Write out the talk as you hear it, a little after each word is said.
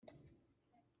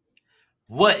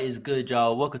What is good,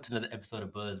 y'all? Welcome to another episode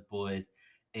of Buzz Boys.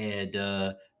 And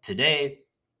today,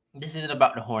 this isn't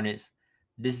about the Hornets.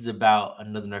 This is about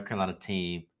another North Carolina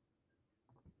team.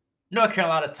 North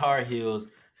Carolina Tar Heels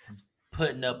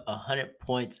putting up 100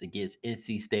 points against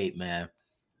NC State, man.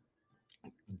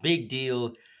 Big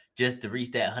deal just to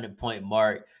reach that 100-point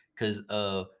mark because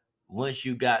once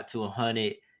you got to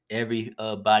 100, every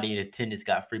body in attendance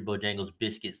got free Bojangles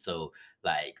biscuits. So,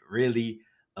 like, really,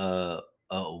 uh,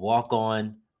 a walk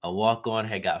on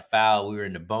had got fouled. We were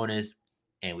in the bonus,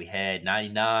 and we had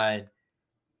 99,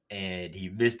 and he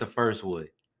missed the first one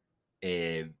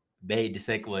and made the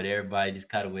second one. Everybody just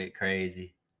kind of went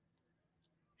crazy.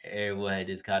 Everyone had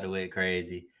just kind of went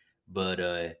crazy, but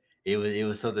it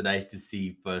was something nice to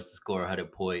see for us to score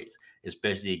 100 points,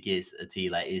 especially against a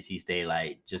team like NC State,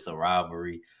 like just a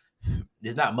rivalry.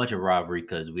 It's not much of a rivalry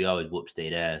because we always whoop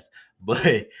State ass,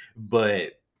 but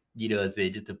you know what I'm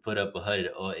saying, just to put up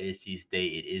 100 on NC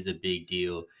State, it is a big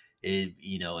deal. And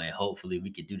hopefully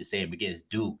we could do the same against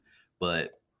Duke,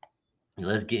 but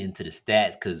let's get into the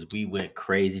stats because we went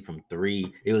crazy from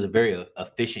three. It was a very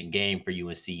efficient game for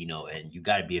UNC, and you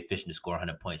got to be efficient to score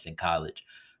 100 points in college.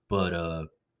 But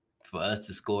for us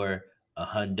to score a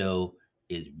hundo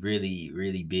is really,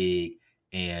 really big.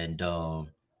 And,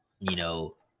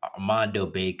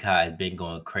 Armando Bacot has been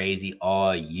going crazy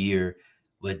all year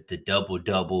with the double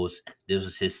doubles. This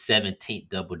was his 17th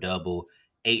double double,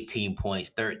 18 points,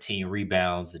 13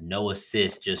 rebounds, no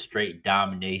assists, just straight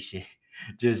domination.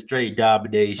 Just straight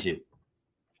domination.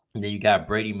 And then you got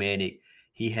Brady Manick.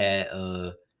 He had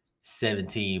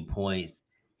 17 points.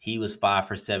 He was 5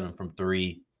 for 7 from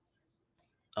three.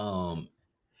 Um,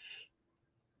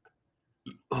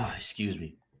 oh, excuse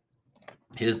me.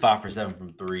 He was 5 for 7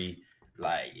 from three.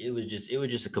 Like it was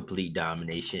just a complete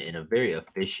domination and a very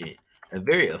efficient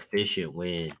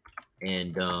win.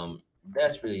 And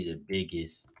that's really the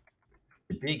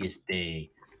biggest thing.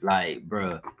 Like,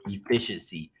 bruh,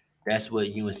 efficiency. That's what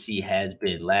UNC has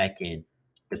been lacking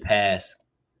the past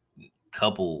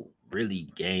couple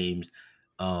really games.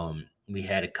 We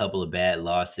had a couple of bad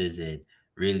losses, and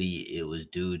really it was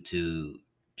due to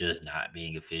just not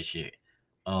being efficient.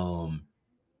 Um,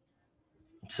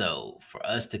 so for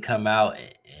us to come out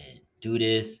and do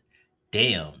this,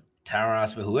 damn, Tyron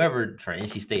Smith, whoever for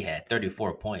NC State had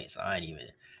 34 points. I ain't even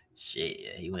shit.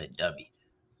 Yeah, he went dummy.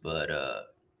 But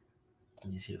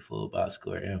let me see the full box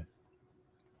score there.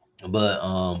 But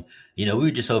we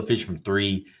were just so efficient from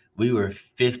three. We were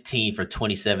 15 for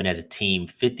 27 as a team,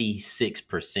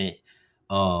 56%.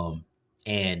 Um,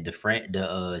 and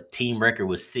the team record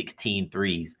was 16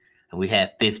 threes, and we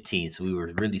had 15. So we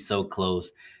were really so close.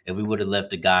 If we would have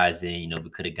left the guys in, we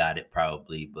could have got it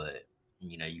probably. But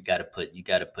you gotta put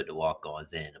the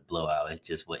walk-ons in the blowout. It's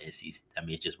just what it's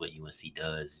just what UNC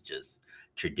does. It's just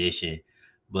tradition.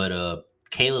 But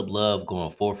Caleb Love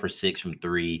going 4 for 6 from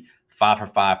three, 5 for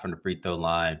 5 from the free throw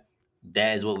line.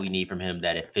 That is what we need from him.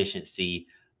 That efficiency.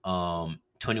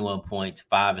 21 points,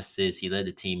 5 assists. He led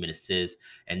the team in assists,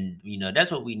 and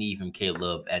that's what we need from Caleb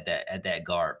Love at that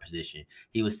guard position.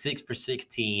 He was 6 for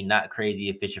 16, not crazy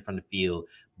efficient from the field,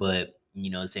 but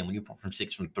what I'm saying, when you're 4 from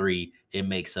 6 from three, it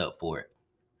makes up for it.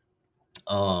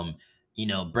 Um,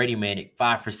 Brady Manick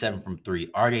 5 for 7 from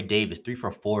three. RJ Davis 3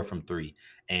 for 4 from three,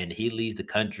 and he leads the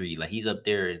country. Like he's up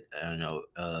there,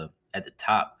 at the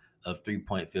top of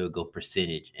 3-point field goal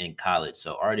percentage in college.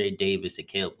 So RJ Davis and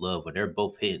Caleb Love, when they're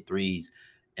both hitting threes,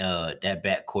 that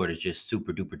backcourt is just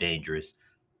super duper dangerous.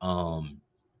 Um,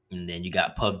 and then you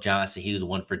got Puff Johnson. He was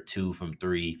 1 for 2 from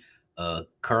three.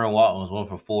 Curran Walton was 1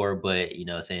 for 4, but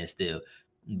saying still.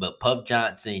 But Puff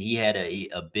Johnson, he had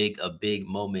a big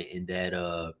moment in that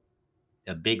a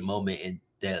big moment in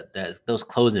that those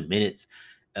closing minutes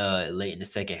late in the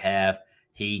second half.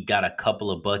 He got a couple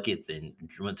of buckets and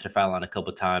went to the foul line a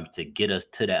couple times to get us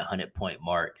to that 100-point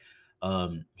mark.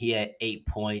 He had 8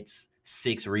 points,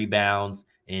 6 rebounds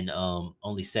in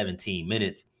only 17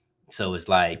 minutes. So it's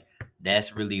like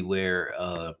that's really where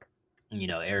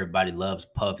everybody loves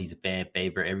Puff. He's a fan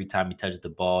favorite. Every time he touches the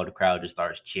ball, the crowd just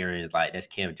starts cheering. It's like that's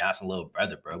Cam Johnson's little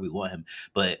brother, bro. We want him.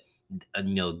 But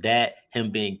that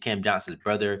him being Cam Johnson's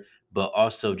brother, but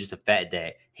also just the fact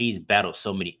that he's battled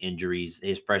so many injuries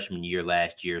his freshman year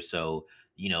last year. So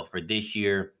for this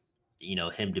year,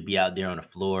 him to be out there on the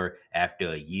floor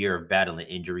after a year of battling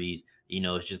injuries,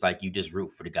 it's just like you just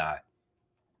root for the guy.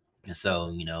 And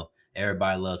so,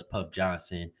 everybody loves Puff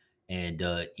Johnson.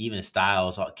 And even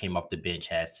Styles came off the bench,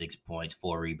 had 6 points,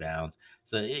 4 rebounds.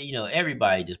 So,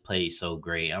 everybody just played so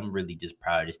great. I'm really just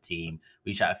proud of this team.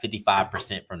 We shot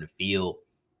 55% from the field.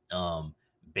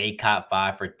 Bacot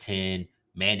 5 for 10,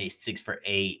 Manny 6 for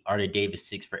 8, Arthur Davis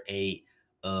 6 for 8.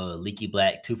 Leaky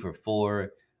Black 2 for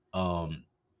 4,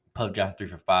 Puff Johnson 3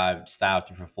 for 5, Style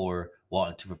 3 for 4,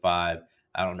 Walton 2 for 5.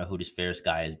 I don't know who this Ferris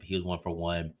guy is, but he was 1 for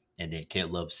 1, and then Kid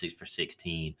Love 6 for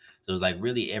 16. So it's like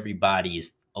really everybody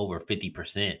is over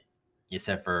 50%,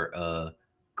 except for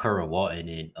Kerr Walton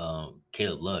and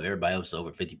Caleb Love. Everybody else is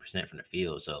over 50% from the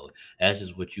field. So that's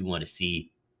just what you want to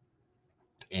see.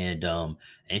 And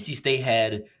NC State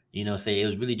had, say it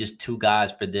was really just two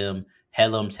guys for them.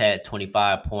 Helms had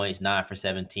 25 points, 9 for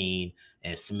 17,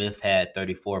 and Smith had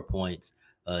 34 points,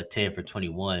 10 for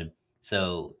 21.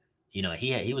 So,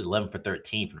 he was 11 for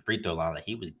 13 from the free throw line. Like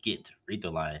he was getting to the free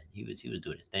throw line. He was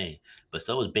doing his thing. But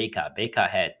so was Bacot. Bacot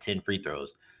had 10 free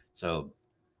throws. So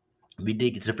we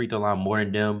did get to the free throw line more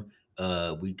than them.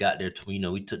 We got there,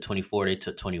 we took 24, they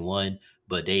took 21,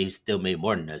 but they still made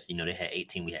more than us. They had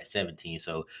 18, we had 17.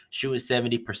 So shooting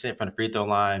 70% from the free throw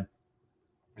line,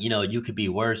 you could be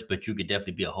worse, but you could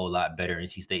definitely be a whole lot better.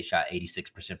 NC State shot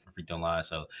 86% from free throw line.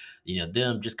 So,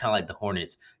 them just kind of like the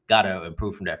Hornets gotta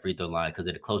improve from that free throw line because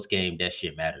in a close game, that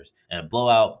shit matters. And a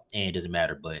blowout, it doesn't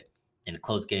matter, but in a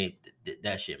close game,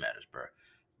 that shit matters, bro.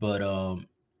 But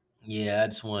yeah, I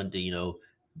just wanted to,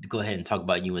 to go ahead and talk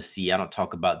about UNC. I don't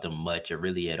talk about them much or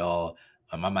really at all.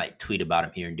 I might tweet about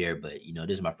them here and there, but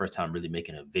this is my first time really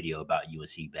making a video about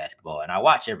UNC basketball, and I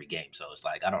watch every game, so it's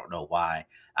like I don't know why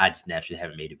I just naturally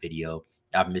haven't made a video.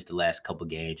 I've missed the last couple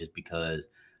games just because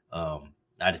I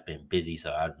just been busy,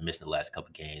 so I've missed the last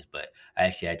couple games. But I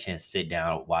actually had a chance to sit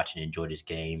down, watch, and enjoy this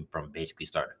game from basically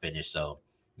start to finish. So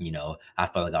I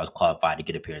felt like I was qualified to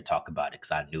get up here and talk about it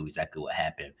because I knew exactly what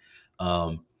happened.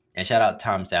 And shout out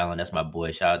Thomas Allen. That's my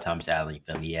boy. Shout out Thomas Allen. You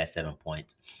feel me? He had 7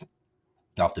 points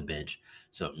off the bench.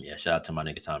 So yeah, shout out to my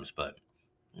nigga Thomas. But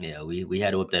yeah, we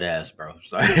had to whip that ass, bro.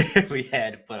 Sorry. we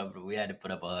had to put up a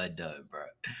HUD dud, bro.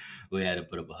 We had to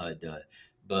put up a HUD dud.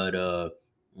 But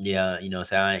yeah,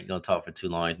 so I ain't gonna talk for too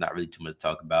long. It's not really too much to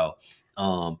talk about.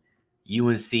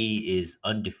 UNC is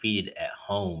undefeated at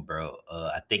home, bro.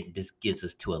 I think this gets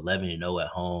us to 11-0 at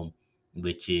home,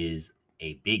 which is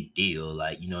a big deal.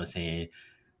 Like, what I'm saying?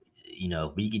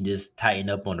 If we can just tighten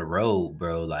up on the road,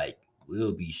 bro, like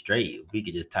we'll be straight. If we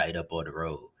could just tighten up on the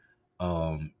road.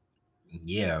 Um,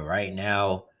 yeah, right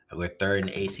now we're third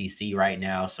in the ACC right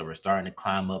now, so we're starting to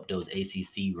climb up those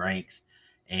ACC ranks,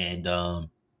 and a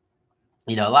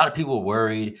lot of people were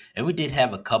worried, and we did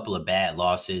have a couple of bad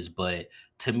losses, but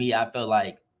to me, I felt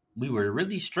like we were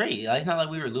really straight. Like, it's not like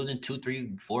we were losing 2,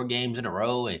 3, 4 games in a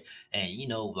row, and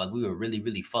like we were really,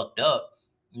 really fucked up.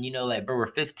 Like bro,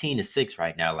 we're 15-6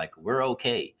 right now. Like we're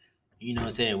okay. You know what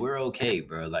I'm saying? We're okay,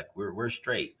 bro. Like we're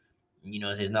straight. What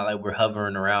I'm saying? It's not like we're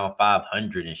hovering around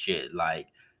 500 and shit. Like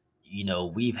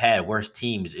we've had worse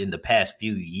teams in the past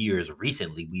few years.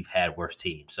 Recently, we've had worse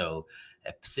teams. So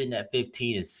sitting at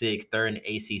 15-6, third in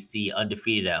the ACC,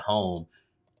 undefeated at home,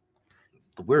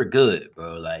 we're good,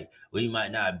 bro. Like we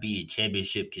might not be a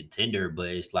championship contender, but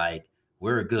it's like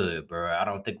we're good, bro. I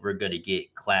don't think we're gonna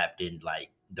get clapped in like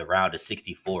the round of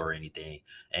 64 or anything.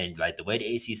 And like the way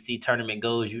the ACC tournament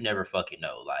goes, you never fucking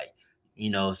know. Like,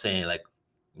 what I'm saying? Like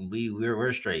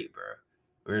we're straight, bro.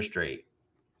 We're straight.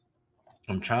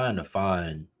 I'm trying to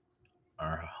find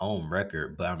our home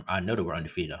record, but I know that we're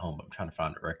undefeated at home. But I'm trying to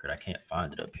find the record. I can't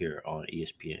find it up here on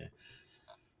ESPN.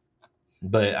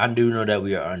 But I do know that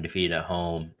we are undefeated at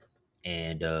home,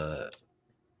 and I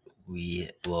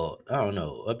don't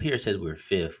know. Up here it says we're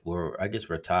fifth. I guess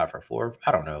we're tied for fourth.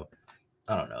 I don't know.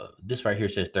 I don't know. This right here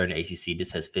says third in the ACC. This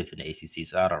says fifth in the ACC,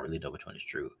 so I don't really know which one is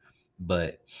true.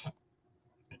 But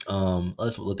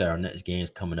let's look at our next games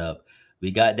coming up.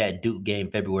 We got that Duke game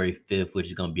February 5th, which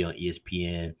is gonna be on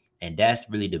ESPN, and that's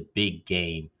really the big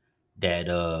game that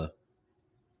so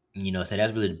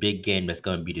that's really the big game that's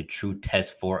gonna be the true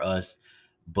test for us.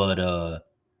 But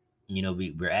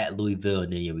we're at Louisville,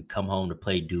 and then we come home to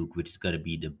play Duke, which is gonna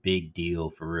be the big deal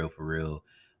for real, for real.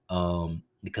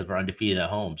 Because we're undefeated at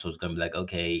home, so it's gonna be like,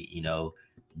 okay,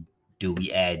 do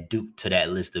we add Duke to that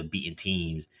list of beaten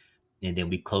teams? And then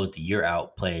we close the year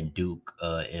out playing Duke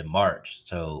in March.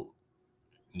 So,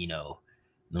 you know,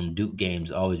 them Duke games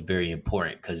are always very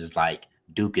important because it's like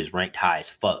Duke is ranked high as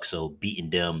fuck. So beating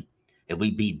them, if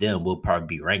we beat them, we'll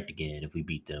probably be ranked again. If we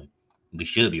beat them, we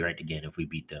should be ranked again if we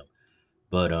beat them.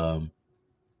 But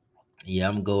yeah,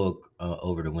 I'm gonna go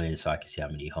over the wins so I can see how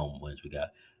many home wins we got.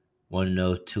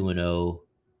 1-0, 2-0,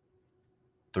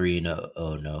 3-0.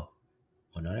 Oh no,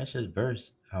 oh no, that's just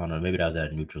verse. I don't know. Maybe that was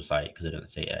at a neutral site because it doesn't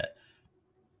say that.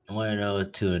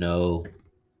 1-0, 2-0,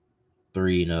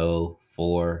 3-0,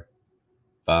 4,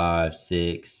 5,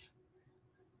 6,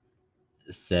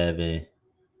 7,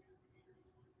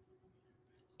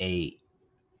 8,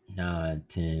 9,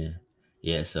 10.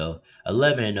 Yeah, so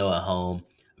 11-0 at home.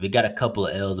 We got a couple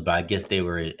of L's, but I guess they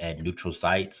were at neutral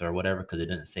sites or whatever because it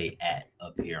doesn't say at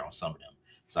up here on some of them.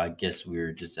 So I guess we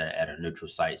were just at a neutral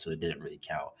site, so it didn't really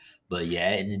count. But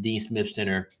yeah, in the Dean Smith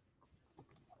Center,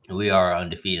 we are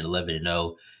undefeated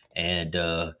 11-0, and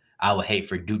I would hate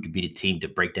for Duke to be the team to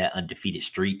break that undefeated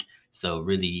streak. So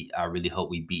really, I really hope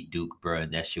we beat Duke, bro,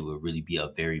 and that shit would really be a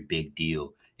very big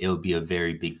deal. It would be a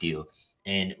very big deal.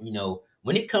 And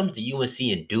when it comes to UNC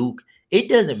and Duke, it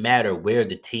doesn't matter where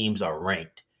the teams are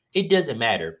ranked. It doesn't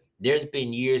matter. There's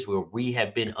been years where we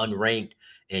have been unranked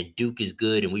and Duke is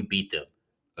good and we beat them.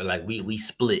 Or like we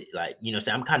split. Like,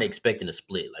 so I'm kind of expecting a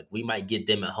split. Like we might get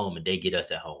them at home and they get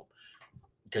us at home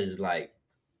because like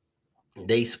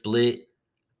they split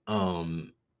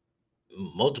um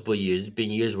multiple years. It's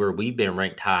been years where we've been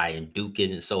ranked high and Duke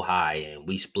isn't so high and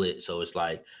we split. So it's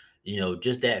like,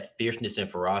 just that fierceness and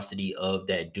ferocity of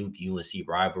that Duke UNC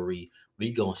rivalry,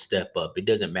 we gonna step up. It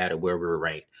doesn't matter where we're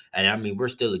ranked. And I mean, we're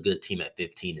still a good team at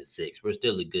 15-6. We're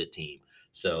still a good team.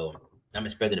 So I'm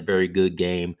expecting a very good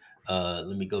game. Let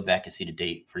me go back and see the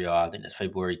date for y'all. I think that's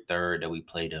February 3rd that we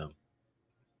played them.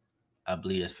 I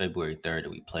believe that's February 3rd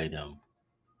that we played them.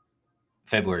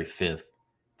 February 5th.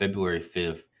 February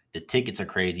 5th. The tickets are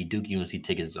crazy. Duke UNC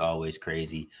tickets is always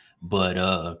crazy. But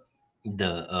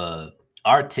the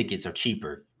our tickets are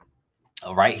cheaper.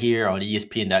 Right here on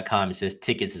ESPN.com, it says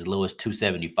tickets as low as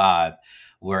 275,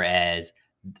 whereas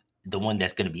the one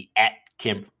that's gonna be at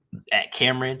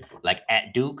Cameron, like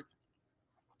at Duke,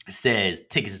 says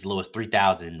tickets as low as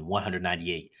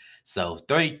 3,198. So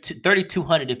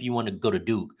 3,200 if you want to go to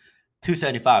Duke,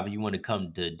 275 if you want to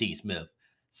come to D Smith.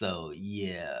 So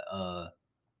yeah,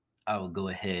 I will go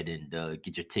ahead and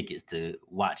get your tickets to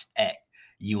watch at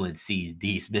UNC's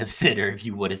D Smith Center if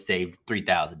you want to save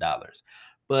 $3,000.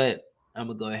 But I'm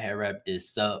gonna go ahead and wrap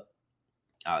this up.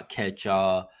 I'll catch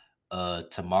y'all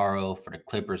tomorrow for the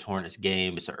Clippers Hornets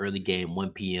game. It's an early game,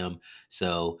 1 p.m.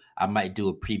 So I might do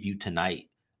a preview tonight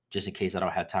just in case I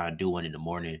don't have time to do one in the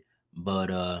morning.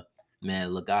 But man,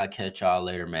 look, I'll catch y'all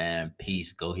later, man.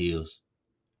 Peace. Go Heels.